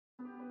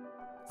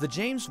The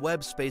James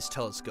Webb Space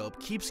Telescope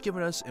keeps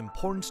giving us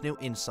important new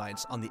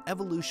insights on the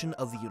evolution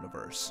of the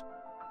universe.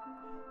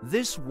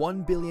 This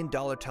 $1 billion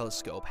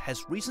telescope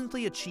has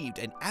recently achieved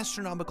an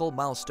astronomical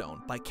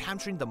milestone by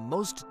capturing the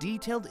most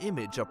detailed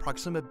image of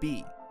Proxima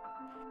B,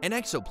 an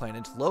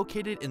exoplanet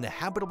located in the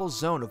habitable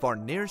zone of our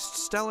nearest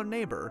stellar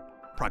neighbor,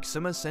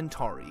 Proxima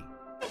Centauri.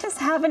 Scientists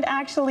haven't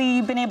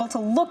actually been able to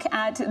look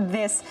at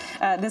this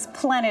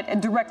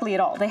planet directly at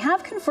all. They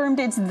have confirmed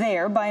it's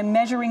there by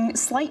measuring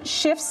slight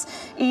shifts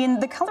in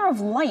the color of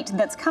light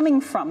that's coming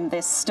from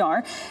this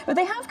star, but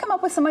they have come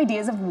up with some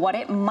ideas of what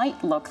it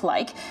might look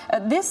like.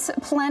 This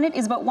planet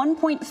is about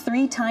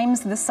 1.3 times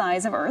the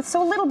size of Earth,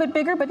 so a little bit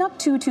bigger, but not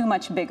too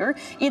much bigger.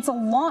 It's a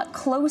lot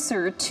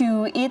closer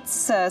to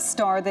its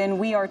star than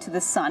we are to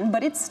the sun,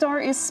 but its star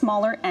is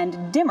smaller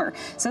and dimmer.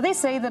 So they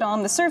say that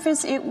on the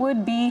surface it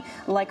would be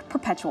like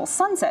perpetual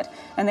sunset,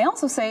 and they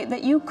also say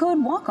that you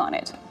could walk on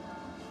it.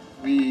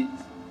 We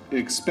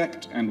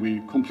expect and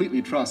we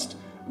completely trust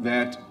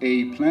that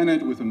a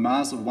planet with a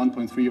mass of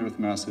 1.3 Earth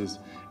masses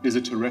is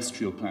a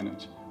terrestrial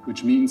planet,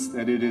 which means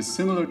that it is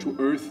similar to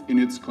Earth in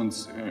its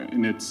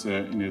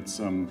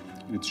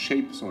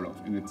shape, sort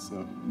of, in its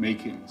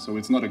making. So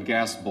it's not a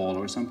gas ball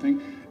or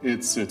something.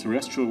 It's a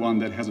terrestrial one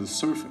that has a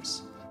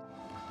surface.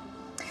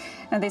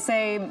 And they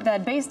say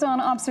that based on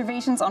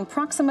observations on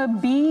Proxima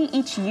B,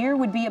 each year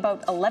would be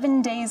about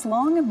 11 days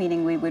long,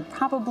 meaning we would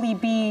probably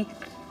be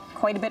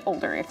quite a bit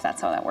older if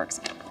that's how that works.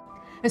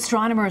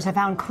 Astronomers have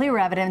found clear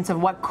evidence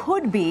of what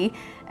could be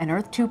an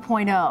Earth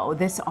 2.0.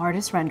 This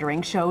artist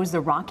rendering shows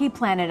the rocky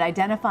planet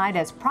identified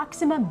as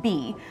Proxima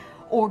B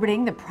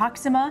orbiting the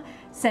Proxima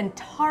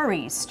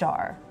Centauri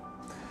star.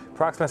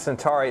 Proxima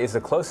Centauri is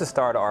the closest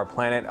star to our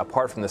planet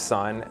apart from the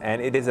Sun,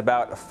 and it is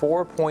about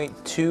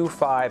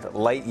 4.25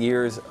 light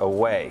years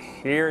away.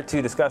 Here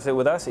to discuss it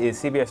with us is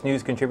CBS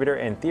News contributor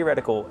and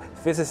theoretical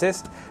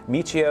physicist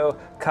Michio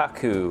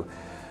Kaku.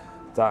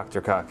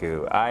 Dr.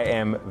 Kaku, I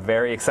am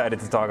very excited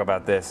to talk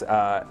about this.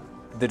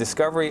 The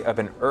discovery of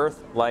an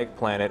Earth-like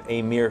planet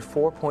a mere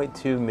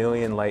 4.2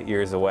 million light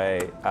years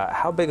away.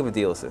 How big of a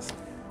deal is this?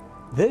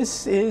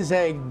 This is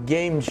a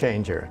game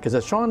changer because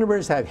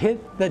astronomers have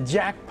hit the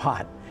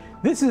jackpot.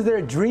 This is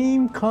their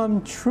dream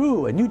come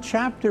true. A new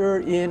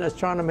chapter in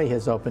astronomy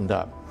has opened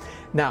up.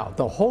 Now,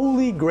 the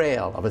holy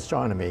grail of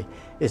astronomy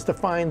is to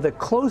find the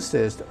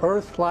closest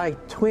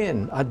Earth-like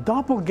twin, a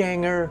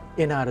doppelganger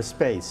in outer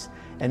space.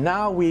 And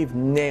now we've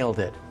nailed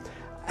it.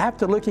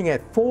 After looking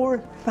at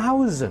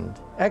 4,000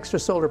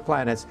 extrasolar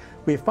planets,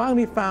 we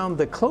finally found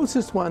the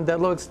closest one that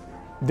looks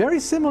very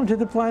similar to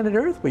the planet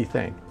Earth, we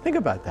think. Think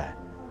about that.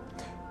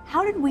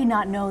 How did we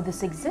not know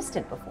this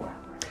existed before?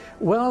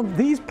 Well,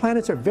 these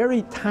planets are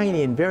very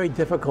tiny and very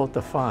difficult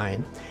to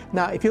find.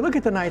 Now, if you look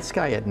at the night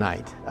sky at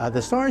night,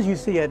 the stars you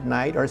see at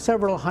night are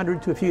several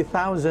hundred to a few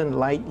thousand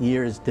light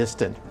years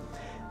distant.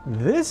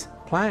 This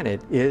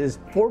planet is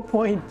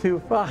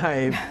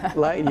 4.25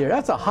 light years.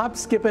 That's a hop,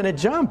 skip, and a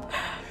jump.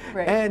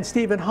 Right. And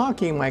Stephen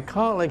Hawking, my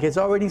colleague, has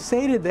already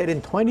stated that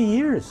in 20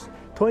 years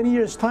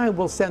time,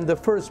 we'll send the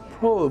first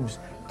probes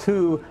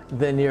to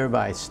the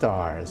nearby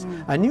stars.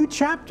 A new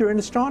chapter in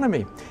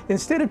astronomy.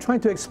 Instead of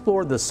trying to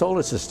explore the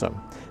solar system,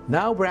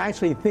 now we're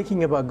actually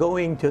thinking about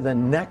going to the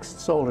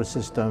next solar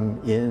system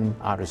in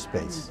outer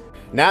space.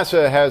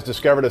 NASA has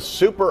discovered a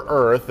super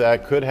Earth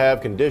that could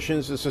have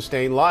conditions to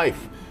sustain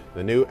life.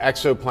 The new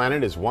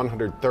exoplanet is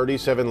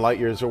 137 light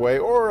years away,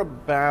 or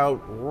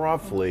about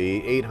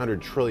roughly 800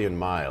 trillion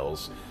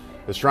miles.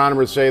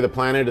 Astronomers say the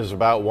planet is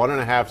about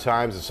 1.5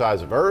 times the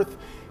size of Earth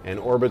and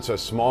orbits a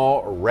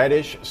small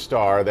reddish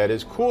star that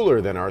is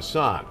cooler than our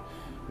sun.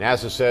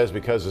 NASA says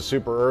because the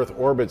super Earth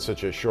orbits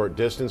such a short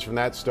distance from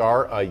that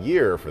star, a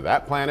year for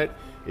that planet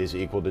is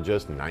equal to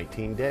just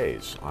 19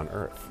 days on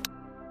Earth.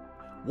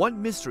 What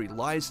mystery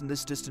lies in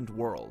this distant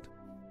world?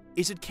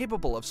 Is it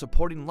capable of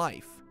supporting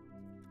life?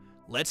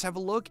 Let's have a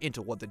look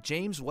into what the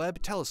James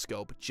Webb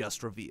Telescope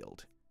just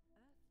revealed.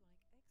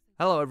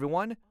 Hello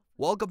everyone,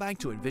 welcome back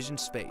to Envision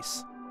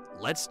Space.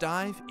 Let's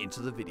dive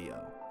into the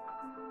video.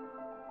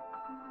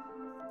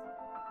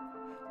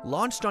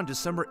 Launched on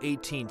December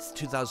 18,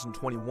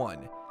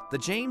 2021, the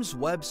James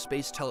Webb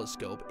Space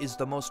Telescope is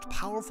the most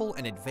powerful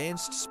and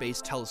advanced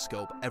space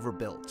telescope ever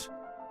built.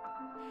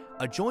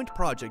 A joint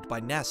project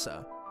by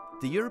NASA,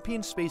 the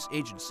European Space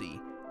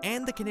Agency,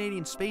 and the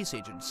Canadian Space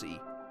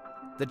Agency,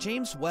 the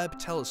James Webb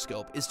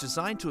Telescope is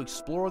designed to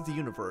explore the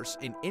universe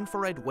in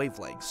infrared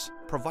wavelengths,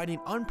 providing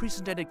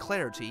unprecedented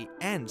clarity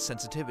and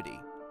sensitivity.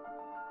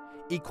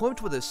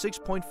 Equipped with a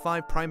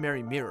 6.5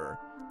 primary mirror,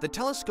 the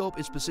telescope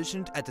is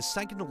positioned at the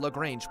second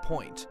Lagrange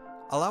point,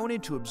 allowing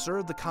it to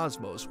observe the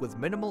cosmos with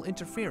minimal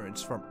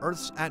interference from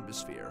Earth's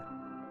atmosphere.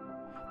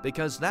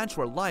 Because that's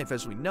where life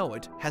as we know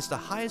it has the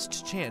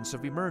highest chance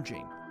of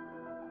emerging.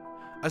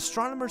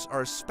 Astronomers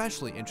are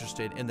especially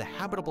interested in the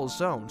habitable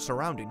zone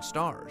surrounding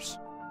stars.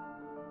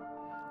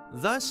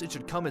 Thus, it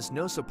should come as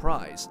no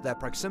surprise that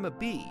Proxima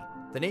B,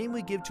 the name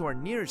we give to our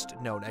nearest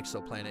known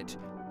exoplanet,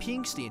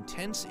 piques the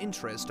intense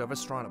interest of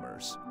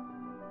astronomers.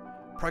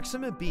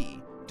 Proxima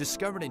B,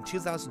 discovered in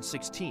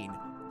 2016,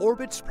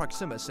 orbits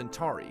Proxima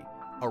Centauri,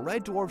 a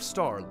red dwarf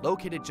star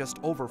located just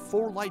over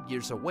 4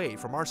 light-years away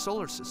from our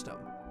solar system.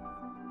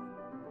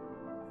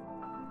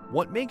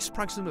 What makes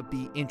Proxima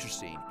B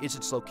interesting is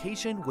its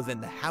location within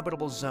the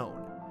habitable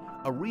zone,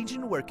 a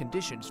region where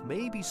conditions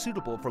may be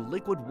suitable for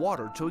liquid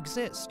water to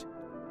exist,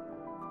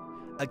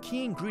 a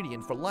key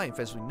ingredient for life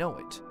as we know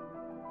it.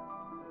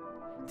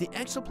 The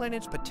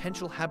exoplanet's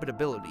potential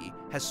habitability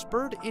has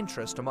spurred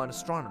interest among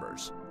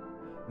astronomers,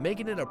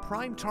 making it a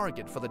prime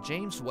target for the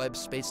James Webb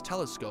Space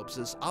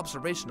Telescope's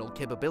observational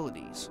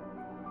capabilities.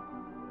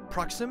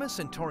 Proxima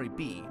Centauri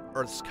B,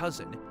 Earth's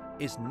cousin,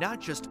 is not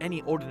just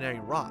any ordinary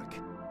rock.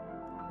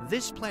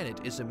 This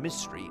planet is a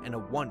mystery and a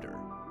wonder.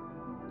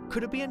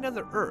 Could it be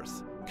another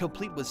Earth,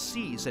 complete with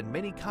seas and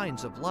many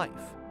kinds of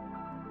life?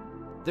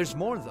 There's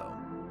more though.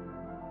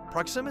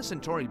 Proxima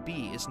Centauri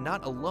B is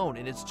not alone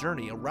in its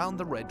journey around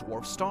the red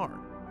dwarf star.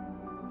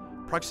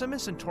 Proxima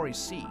Centauri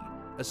C,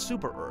 a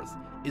super-Earth,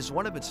 is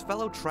one of its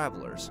fellow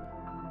travelers,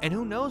 and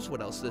who knows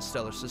what else this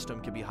stellar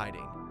system could be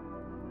hiding.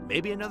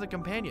 Maybe another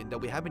companion that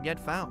we haven't yet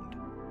found.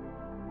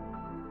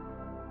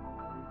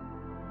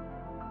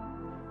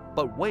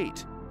 But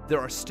wait, there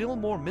are still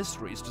more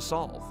mysteries to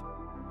solve.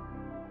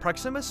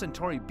 Proxima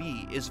Centauri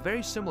B is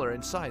very similar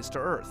in size to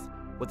Earth,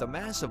 with a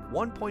mass of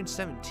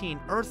 1.17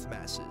 Earth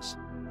masses.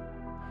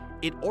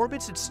 It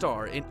orbits its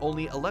star in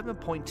only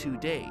 11.2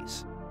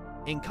 days,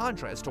 in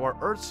contrast to our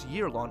Earth's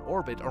year-long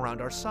orbit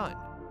around our Sun.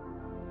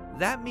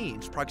 That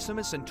means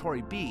Proxima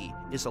Centauri B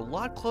is a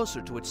lot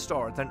closer to its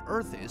star than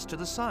Earth is to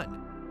the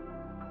Sun.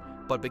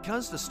 But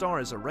because the star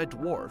is a red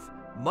dwarf,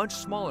 much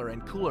smaller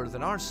and cooler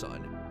than our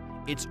Sun,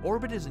 its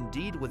orbit is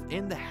indeed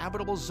within the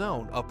habitable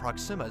zone of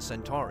Proxima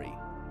Centauri.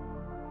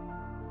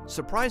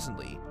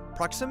 Surprisingly,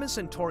 Proxima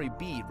Centauri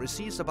B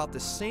receives about the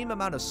same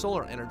amount of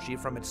solar energy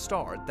from its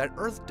star that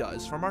Earth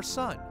does from our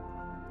Sun.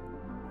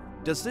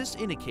 Does this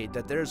indicate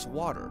that there's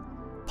water,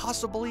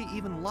 possibly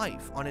even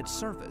life, on its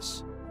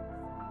surface?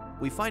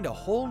 We find a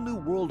whole new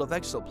world of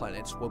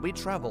exoplanets when we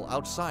travel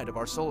outside of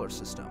our solar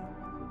system.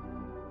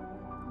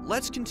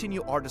 Let's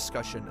continue our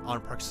discussion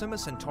on Proxima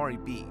Centauri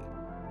B,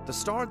 the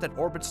star that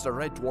orbits the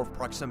red dwarf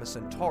Proxima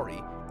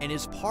Centauri and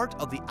is part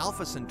of the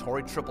Alpha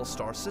Centauri triple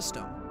star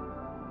system.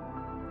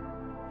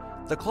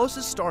 The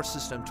closest star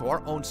system to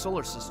our own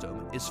solar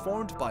system is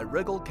formed by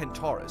Rigil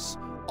Kentaurus,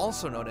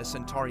 also known as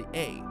Centauri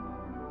A,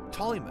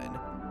 Ptolemy,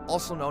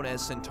 also known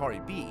as Centauri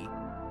B,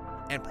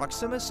 and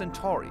Proxima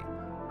Centauri,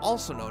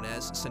 also known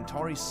as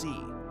Centauri C.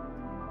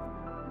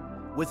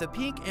 With a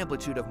peak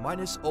amplitude of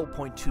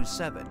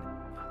 -0.27,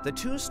 the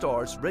two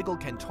stars Rigil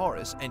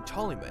Kentaurus and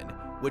Ptolemy,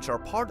 which are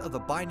part of the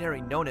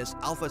binary known as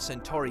Alpha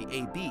Centauri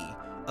AB,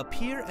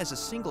 appear as a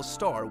single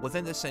star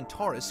within the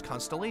Centaurus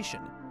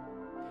constellation.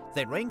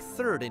 They rank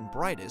third and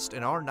brightest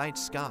in our night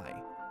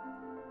sky.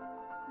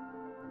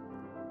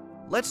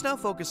 Let's now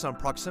focus on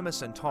Proxima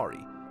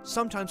Centauri,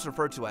 sometimes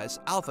referred to as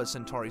Alpha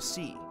Centauri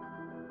C.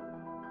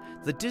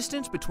 The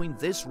distance between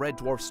this red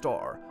dwarf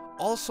star,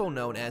 also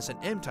known as an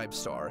M-type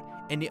star,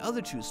 and the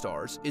other two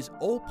stars is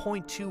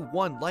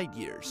 0.21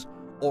 light-years,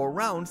 or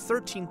around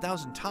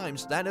 13,000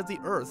 times that of the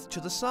Earth to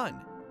the Sun.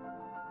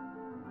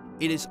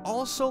 It is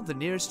also the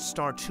nearest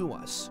star to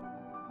us.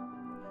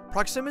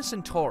 Proxima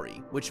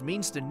Centauri, which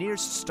means the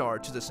nearest star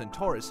to the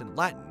Centaurus in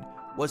Latin,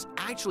 was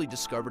actually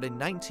discovered in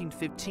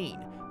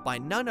 1915 by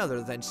none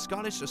other than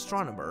Scottish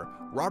astronomer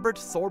Robert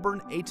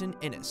Thorburn Ayton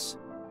Innes.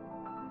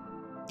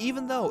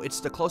 Even though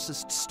it's the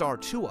closest star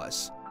to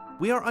us,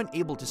 we are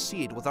unable to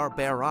see it with our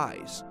bare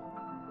eyes.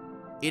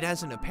 It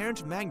has an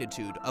apparent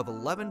magnitude of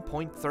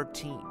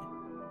 11.13.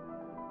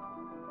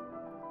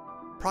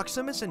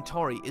 Proxima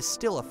Centauri is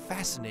still a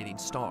fascinating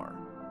star.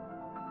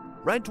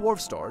 Red dwarf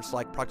stars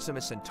like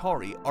Proxima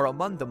Centauri are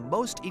among the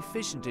most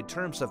efficient in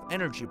terms of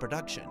energy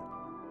production.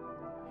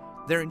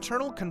 Their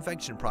internal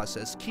convection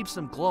process keeps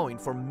them glowing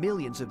for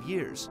millions of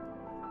years,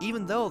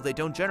 even though they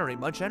don't generate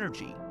much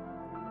energy.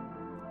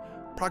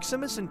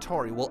 Proxima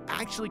Centauri will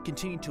actually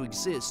continue to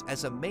exist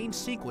as a main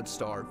sequence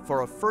star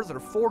for a further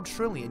 4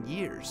 trillion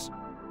years.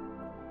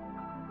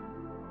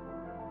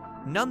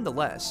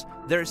 Nonetheless,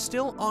 there is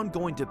still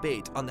ongoing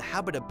debate on the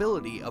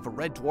habitability of a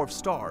red dwarf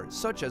star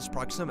such as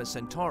Proxima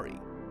Centauri.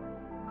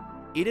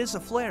 It is a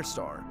flare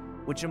star,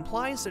 which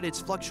implies that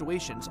its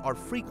fluctuations are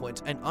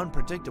frequent and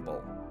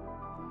unpredictable.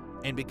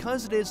 And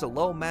because it is a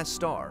low-mass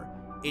star,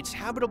 its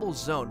habitable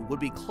zone would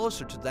be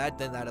closer to that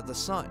than that of the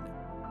Sun.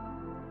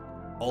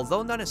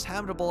 Although not as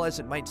habitable as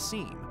it might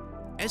seem,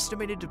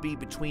 estimated to be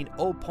between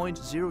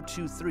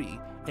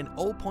 0.023 and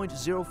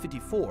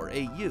 0.054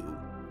 AU,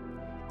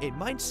 it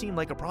might seem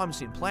like a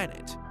promising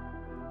planet,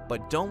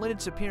 but don't let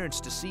its appearance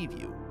deceive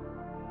you.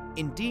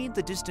 Indeed,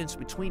 the distance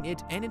between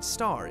it and its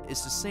star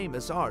is the same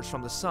as ours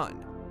from the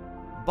Sun,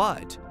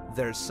 but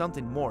there's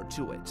something more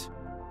to it.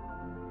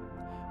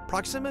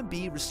 Proxima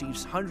B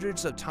receives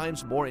hundreds of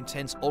times more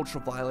intense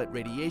ultraviolet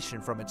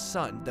radiation from its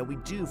Sun than we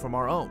do from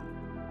our own.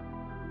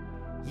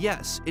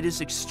 Yes, it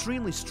is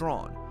extremely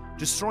strong,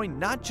 destroying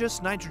not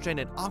just nitrogen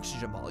and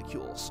oxygen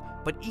molecules,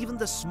 but even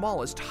the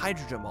smallest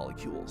hydrogen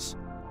molecules.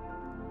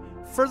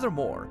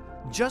 Furthermore,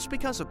 Just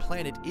because a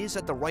planet is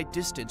at the right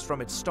distance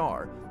from its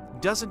star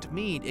doesn't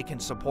mean it can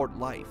support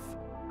life.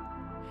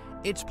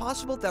 It's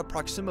possible that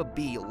Proxima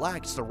B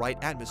lacks the right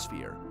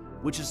atmosphere,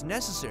 which is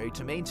necessary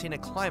to maintain a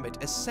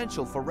climate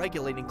essential for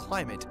regulating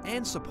climate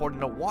and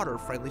supporting a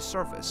water-friendly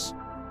surface.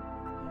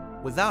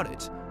 Without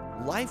it,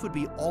 life would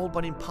be all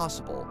but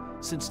impossible,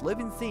 since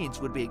living things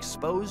would be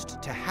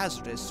exposed to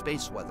hazardous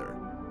space weather.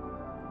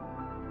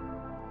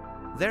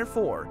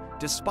 Therefore,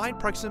 despite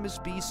Proxima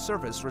B's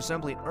surface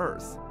resembling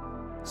Earth,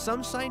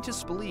 some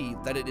scientists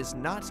believe that it is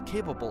not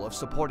capable of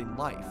supporting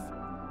life.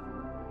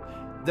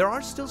 There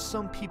are still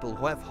some people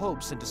who have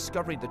hopes in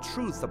discovering the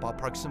truth about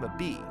Proxima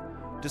B,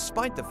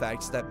 despite the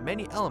fact that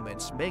many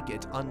elements make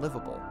it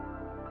unlivable.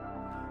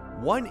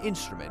 One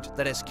instrument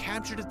that has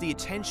captured the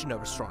attention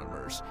of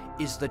astronomers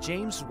is the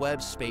James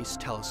Webb Space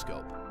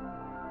Telescope.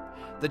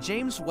 The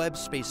James Webb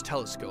Space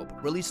Telescope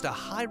released a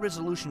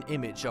high-resolution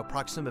image of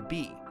Proxima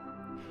B,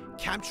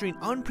 capturing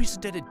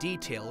unprecedented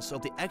details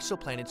of the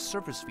exoplanet's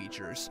surface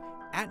features,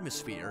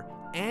 atmosphere,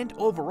 and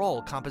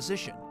overall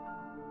composition.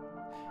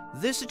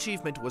 This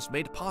achievement was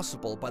made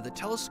possible by the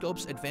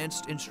telescope's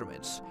advanced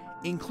instruments,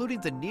 including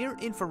the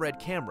near-infrared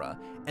camera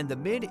and the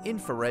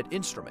mid-infrared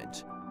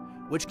instrument,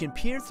 which can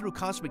peer through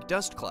cosmic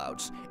dust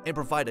clouds and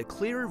provide a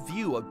clearer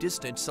view of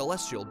distant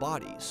celestial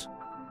bodies.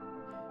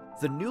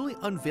 The newly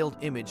unveiled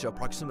image of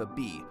Proxima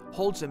B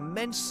holds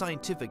immense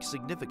scientific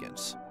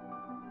significance.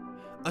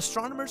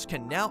 Astronomers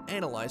can now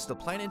analyze the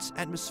planet's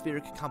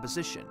atmospheric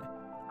composition,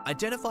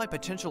 identify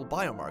potential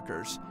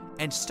biomarkers,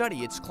 and study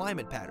its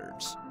climate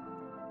patterns.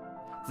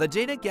 The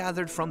data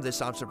gathered from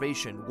this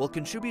observation will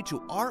contribute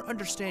to our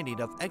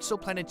understanding of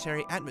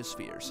exoplanetary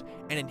atmospheres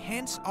and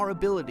enhance our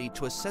ability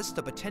to assess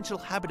the potential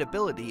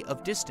habitability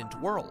of distant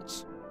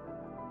worlds.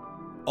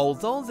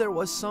 Although there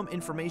was some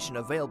information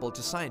available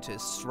to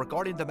scientists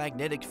regarding the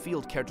magnetic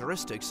field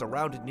characteristics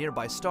around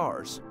nearby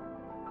stars,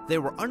 they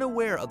were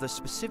unaware of the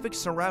specific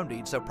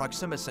surroundings of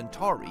Proxima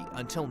Centauri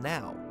until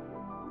now.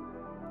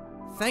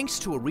 Thanks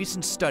to a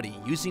recent study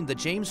using the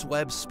James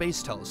Webb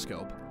Space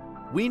Telescope,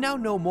 we now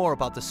know more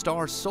about the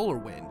star's solar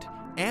wind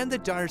and the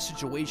dire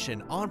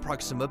situation on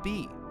Proxima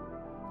B.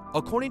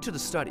 According to the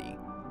study,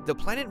 the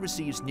planet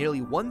receives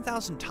nearly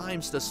 1,000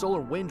 times the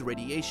solar wind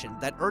radiation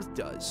that Earth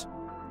does,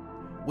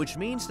 which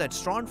means that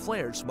strong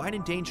flares might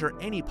endanger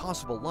any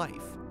possible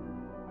life.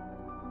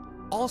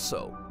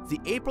 Also, the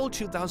April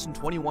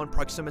 2021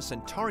 Proxima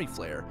Centauri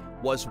flare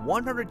was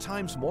 100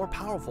 times more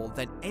powerful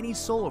than any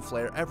solar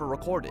flare ever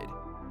recorded.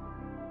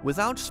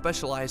 Without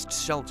specialized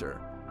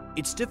shelter,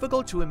 it's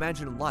difficult to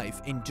imagine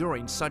life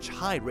enduring such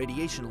high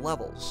radiation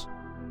levels.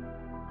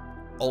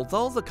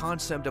 Although the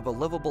concept of a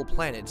livable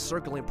planet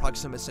circling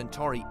Proxima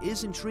Centauri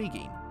is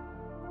intriguing,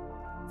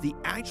 the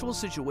actual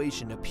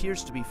situation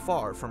appears to be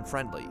far from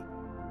friendly.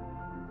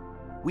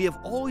 We have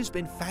always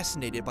been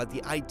fascinated by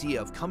the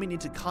idea of coming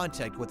into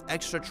contact with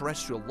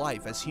extraterrestrial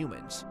life as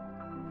humans.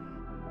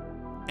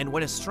 And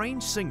when a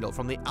strange signal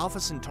from the Alpha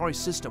Centauri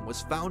system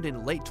was found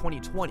in late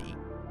 2020,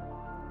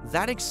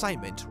 that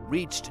excitement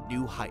reached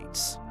new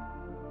heights.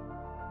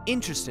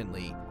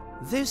 Interestingly,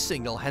 this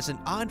signal has an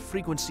odd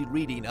frequency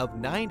reading of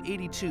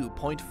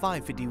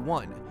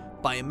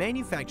 982.551 by a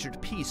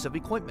manufactured piece of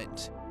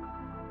equipment.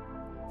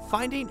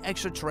 Finding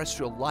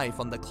extraterrestrial life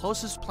on the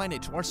closest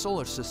planet to our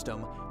solar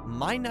system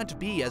might not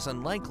be as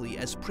unlikely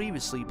as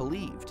previously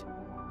believed.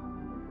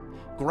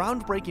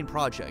 Groundbreaking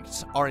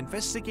projects are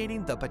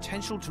investigating the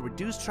potential to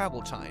reduce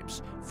travel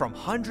times from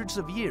hundreds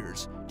of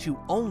years to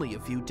only a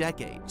few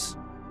decades.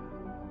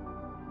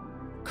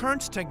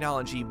 Current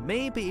technology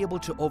may be able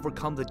to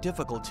overcome the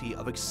difficulty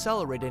of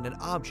accelerating an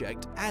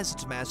object as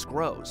its mass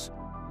grows,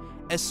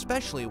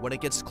 especially when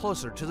it gets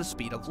closer to the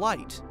speed of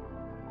light.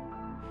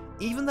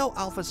 Even though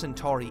Alpha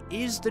Centauri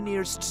is the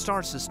nearest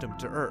star system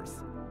to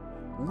Earth,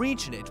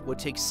 reaching it would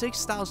take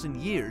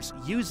 6,000 years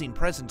using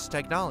present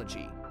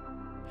technology.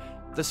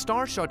 The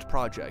Starshot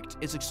project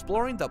is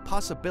exploring the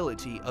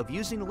possibility of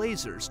using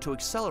lasers to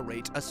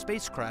accelerate a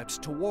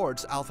spacecraft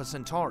towards Alpha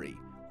Centauri,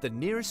 the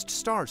nearest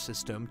star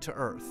system to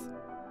Earth.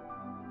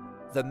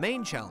 The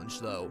main challenge,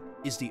 though,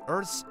 is the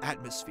Earth's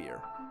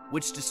atmosphere,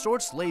 which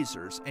distorts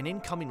lasers and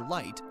incoming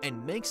light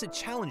and makes it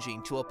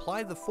challenging to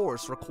apply the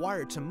force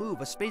required to move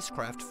a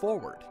spacecraft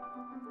forward.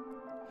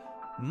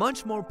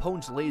 Much more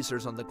potent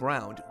lasers on the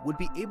ground would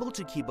be able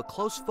to keep a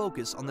close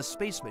focus on the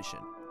space mission,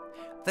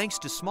 thanks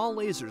to small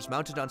lasers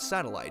mounted on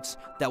satellites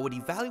that would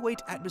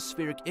evaluate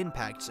atmospheric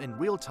impacts in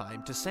real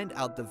time to send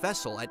out the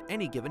vessel at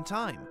any given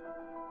time.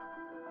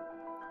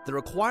 The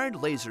required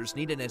lasers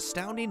need an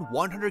astounding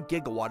 100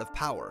 gigawatt of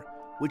power,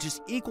 which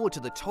is equal to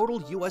the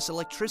total US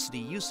electricity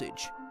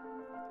usage.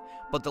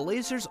 But the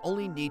lasers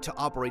only need to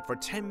operate for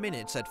 10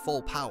 minutes at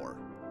full power.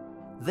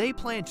 They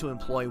plan to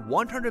employ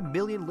 100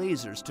 million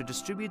lasers to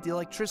distribute the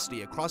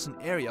electricity across an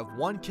area of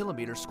 1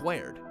 kilometer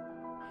squared.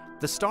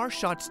 The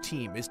Starshot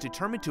team is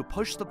determined to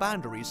push the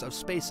boundaries of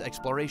space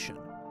exploration.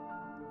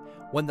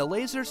 When the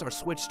lasers are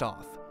switched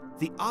off,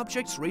 the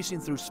objects racing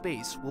through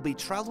space will be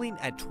traveling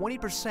at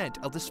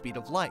 20% of the speed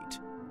of light.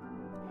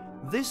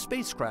 This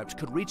spacecraft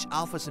could reach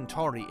Alpha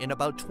Centauri in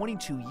about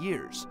 22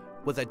 years,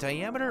 with a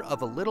diameter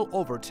of a little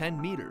over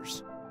 10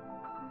 meters.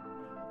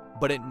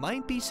 But it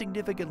might be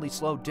significantly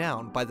slowed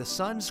down by the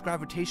Sun's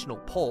gravitational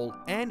pull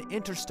and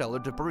interstellar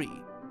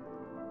debris.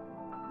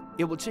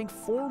 It will take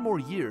 4 more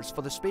years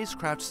for the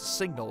spacecraft's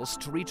signals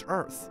to reach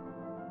Earth.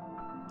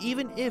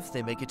 Even if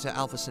they make it to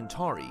Alpha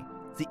Centauri,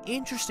 the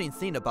interesting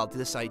thing about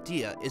this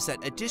idea is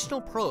that additional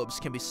probes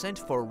can be sent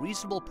for a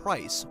reasonable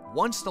price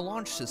once the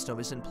launch system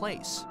is in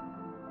place.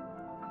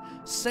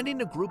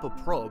 Sending a group of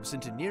probes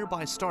into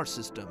nearby star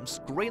systems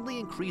greatly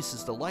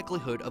increases the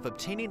likelihood of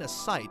obtaining a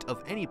sight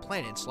of any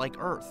planets like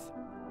Earth.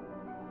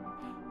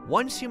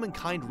 Once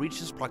humankind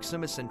reaches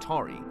Proxima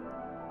Centauri,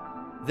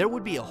 there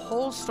would be a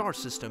whole star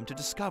system to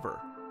discover.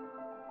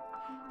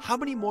 How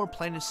many more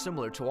planets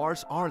similar to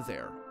ours are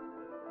there?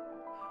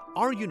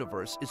 Our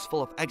universe is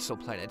full of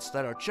exoplanets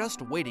that are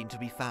just waiting to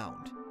be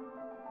found.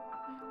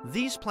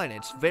 These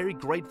planets vary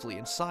greatly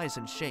in size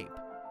and shape.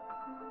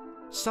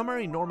 Some are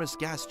enormous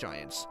gas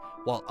giants,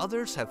 while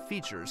others have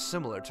features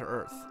similar to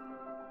Earth.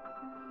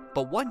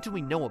 But what do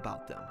we know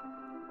about them?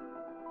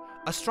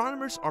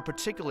 Astronomers are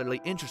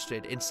particularly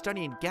interested in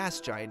studying gas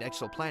giant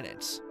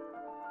exoplanets.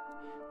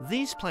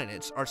 These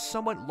planets are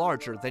somewhat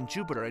larger than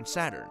Jupiter and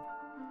Saturn,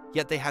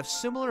 yet they have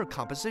similar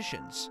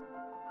compositions.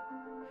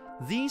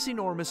 These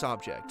enormous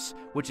objects,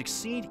 which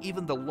exceed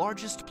even the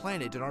largest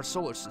planet in our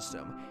solar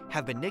system,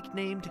 have been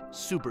nicknamed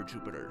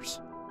superjupiters.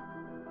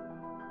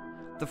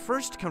 The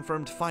first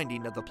confirmed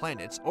finding of the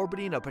planets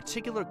orbiting a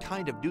particular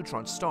kind of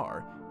neutron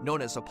star,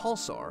 known as a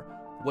pulsar,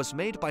 was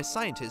made by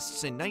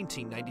scientists in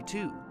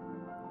 1992.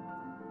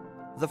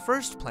 The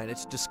first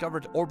planet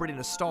discovered orbiting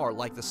a star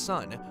like the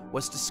Sun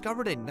was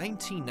discovered in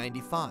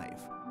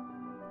 1995.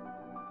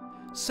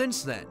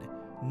 Since then,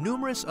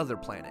 numerous other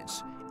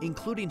planets,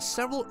 including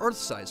several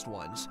Earth-sized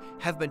ones,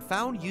 have been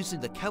found using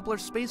the Kepler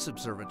Space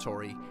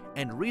Observatory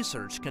and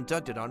research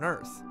conducted on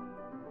Earth.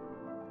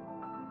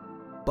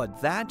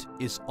 But that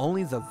is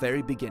only the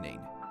very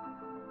beginning.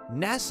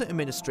 NASA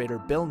Administrator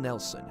Bill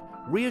Nelson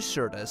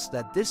reassured us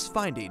that this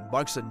finding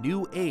marks a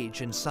new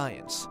age in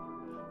science,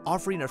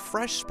 offering a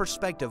fresh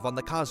perspective on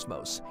the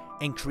cosmos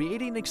and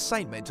creating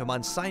excitement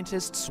among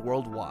scientists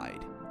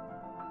worldwide.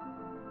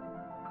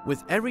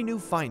 With every new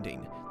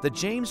finding, the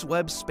James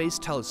Webb Space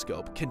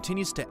Telescope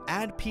continues to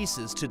add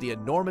pieces to the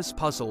enormous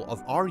puzzle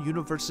of our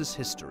universe's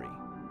history.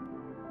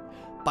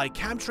 By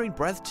capturing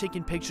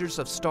breathtaking pictures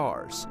of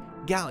stars,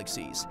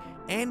 galaxies,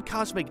 and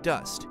cosmic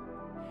dust,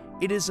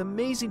 it is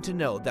amazing to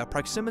know that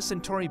Proxima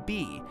Centauri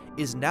B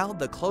is now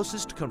the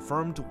closest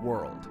confirmed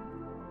world.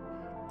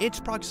 Its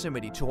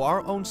proximity to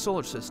our own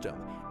solar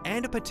system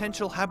and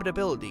potential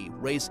habitability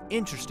raise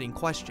interesting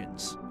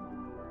questions.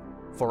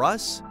 For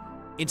us,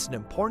 it's an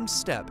important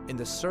step in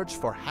the search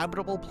for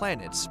habitable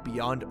planets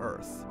beyond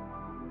Earth.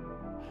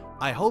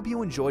 I hope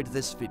you enjoyed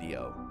this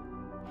video.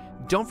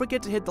 Don't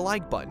forget to hit the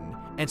like button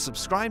and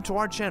subscribe to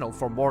our channel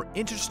for more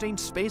interesting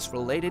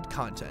space-related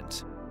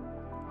content.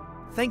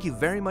 Thank you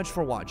very much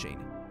for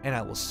watching, and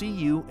I will see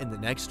you in the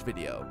next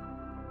video.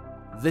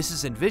 This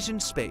is Envision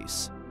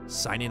Space,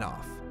 signing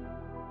off.